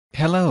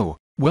Hello,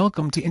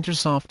 welcome to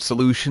Intersoft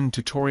Solution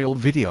tutorial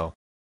video.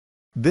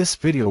 This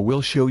video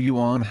will show you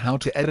on how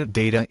to edit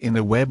data in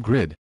the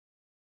WebGrid.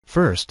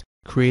 First,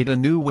 create a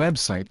new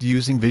website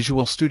using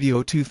Visual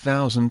Studio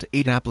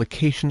 2008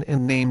 application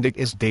and named it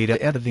as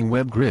Data Editing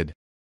WebGrid.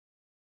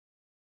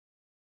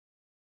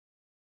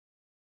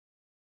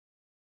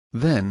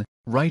 Then,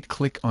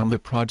 right-click on the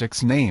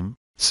project's name,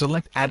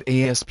 select Add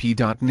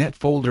ASP.NET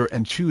folder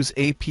and choose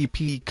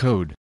APP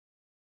Code.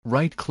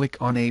 Right-click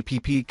on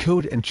APP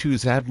Code and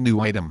choose Add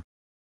New Item.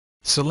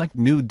 Select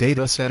New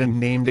Dataset and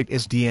named it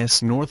as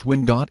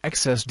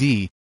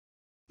dsnorthwind.xsd.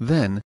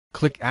 Then,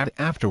 click Add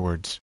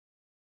afterwards.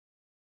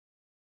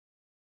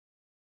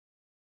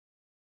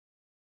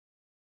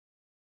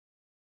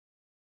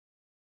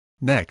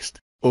 Next,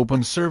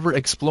 open Server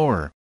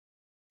Explorer.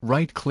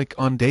 Right-click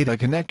on Data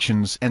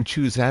Connections and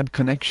choose Add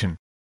Connection.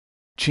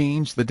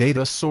 Change the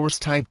data source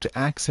type to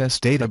Access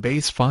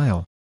Database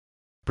File.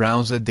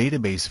 Browse a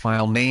database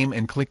file name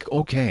and click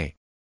OK.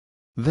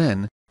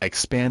 Then,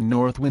 expand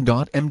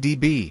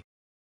northwind.mdb.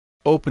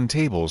 Open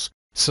Tables,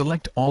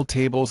 select all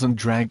tables and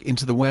drag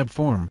into the web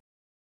form.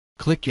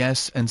 Click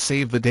Yes and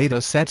save the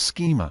dataset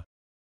schema.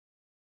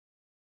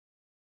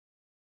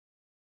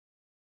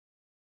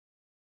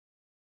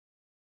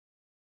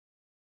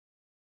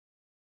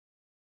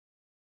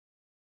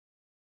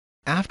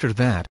 After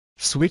that,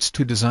 switch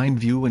to Design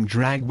View and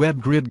drag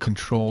WebGrid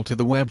control to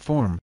the web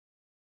form.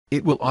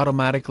 It will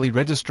automatically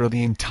register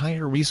the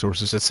entire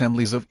resources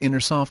assemblies of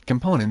Intersoft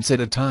components at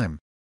a time.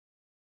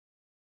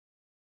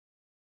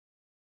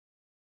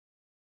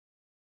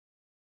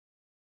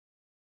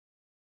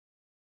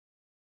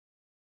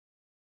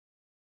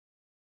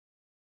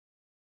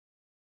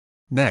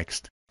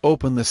 Next,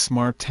 open the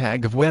Smart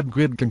tag of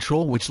WebGrid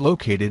control which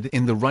located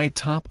in the right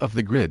top of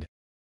the grid.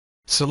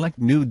 Select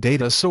New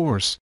Data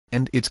Source,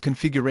 and its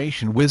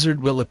configuration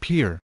wizard will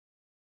appear.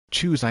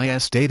 Choose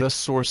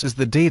ISDataSource as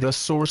the data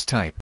source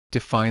type,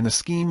 define the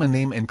schema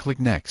name and click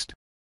Next.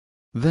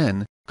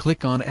 Then,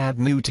 click on Add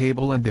New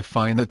Table and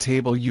define the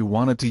table you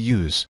wanted to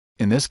use.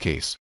 In this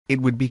case, it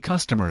would be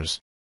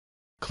Customers.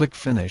 Click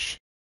Finish.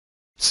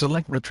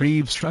 Select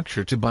Retrieve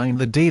Structure to bind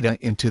the data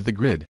into the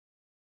grid.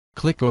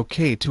 Click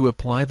OK to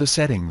apply the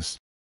settings.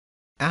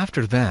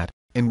 After that,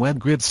 in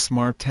WebGrid's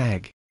Smart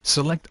tag,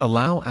 select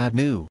Allow Add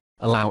New,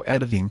 Allow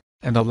Editing,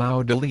 and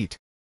Allow Delete.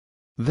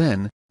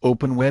 Then,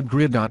 open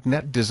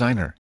WebGrid.NET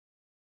Designer.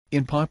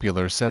 In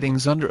Popular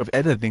Settings under of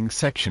Editing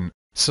section,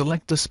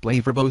 select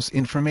Display verbose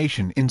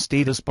information in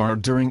status bar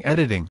during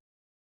editing.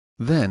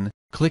 Then,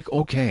 click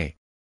OK.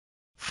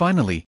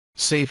 Finally,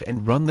 save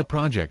and run the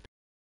project.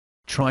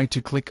 Try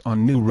to click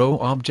on New Row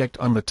object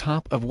on the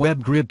top of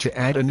WebGrid to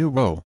add a new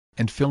row,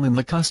 and fill in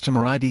the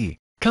customer ID,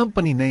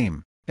 company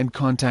name, and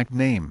contact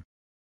name.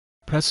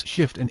 Press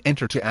Shift and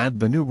Enter to add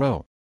the new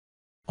row.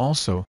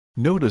 Also,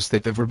 notice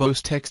that the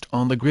verbose text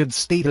on the grid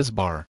status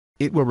bar,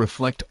 it will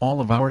reflect all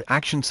of our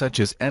actions such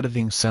as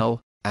editing cell,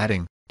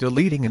 adding,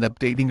 deleting and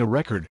updating a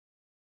record.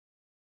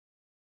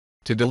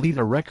 To delete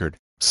a record,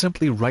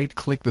 simply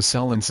right-click the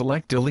cell and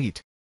select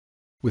Delete.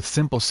 With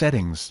simple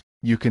settings,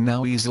 you can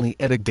now easily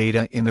edit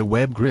data in the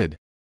WebGrid.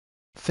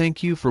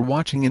 Thank you for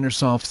watching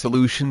Intersoft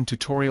Solution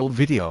tutorial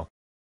video.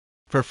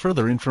 For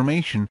further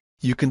information,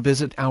 you can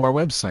visit our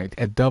website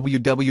at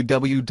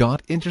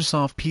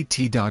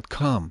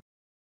www.intersoftpt.com.